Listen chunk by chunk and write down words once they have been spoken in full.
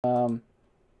Okay.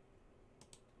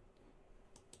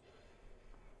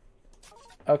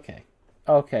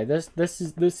 Okay,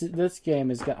 this game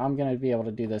is I'm gonna be able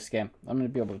to do this game. I'm gonna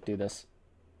be able to do this.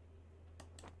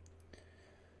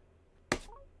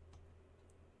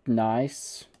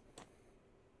 Nice.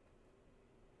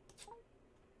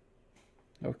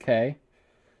 Okay.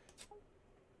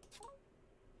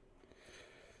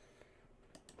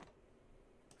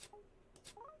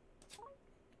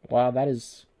 Wow, that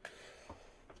is...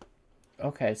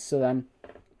 Okay, so then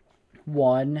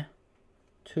 1,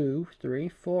 2, 3,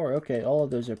 4. Okay, all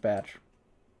of those are bad.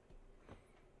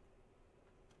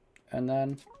 And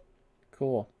then,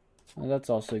 cool. Well, that's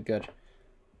also good.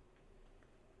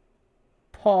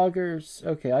 Poggers.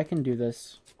 Okay, I can do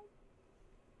this.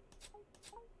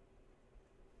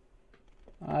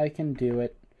 I can do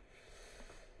it.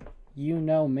 You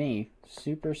know me.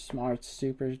 Super smart,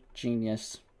 super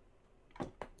genius.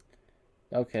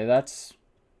 Okay, that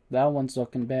one's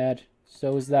looking bad.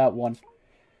 So is that one.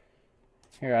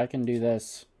 Here, I can do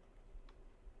this.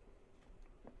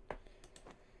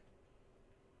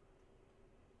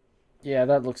 Yeah,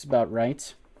 that looks about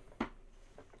right.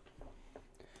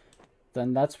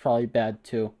 Then that's probably bad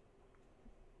too.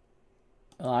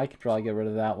 I could probably get rid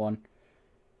of that one.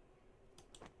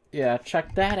 Yeah,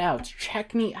 check that out.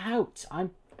 Check me out.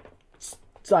 I'm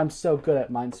so good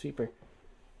at Minesweeper.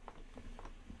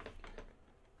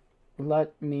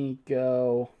 Let me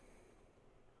go.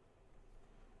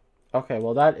 Okay,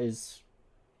 well that is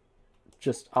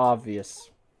just obvious.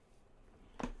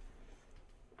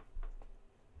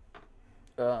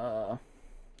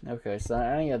 Okay, so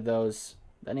any of those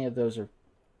are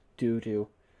doo-doo.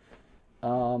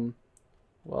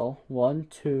 Well, 1,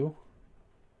 2,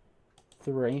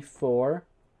 3, 4.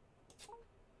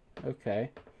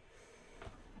 Okay.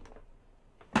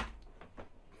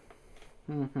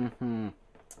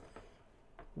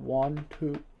 1,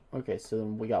 2. Okay, so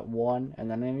then we got 1,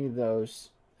 and then any of those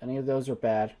are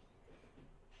bad.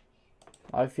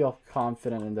 I feel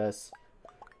confident in this.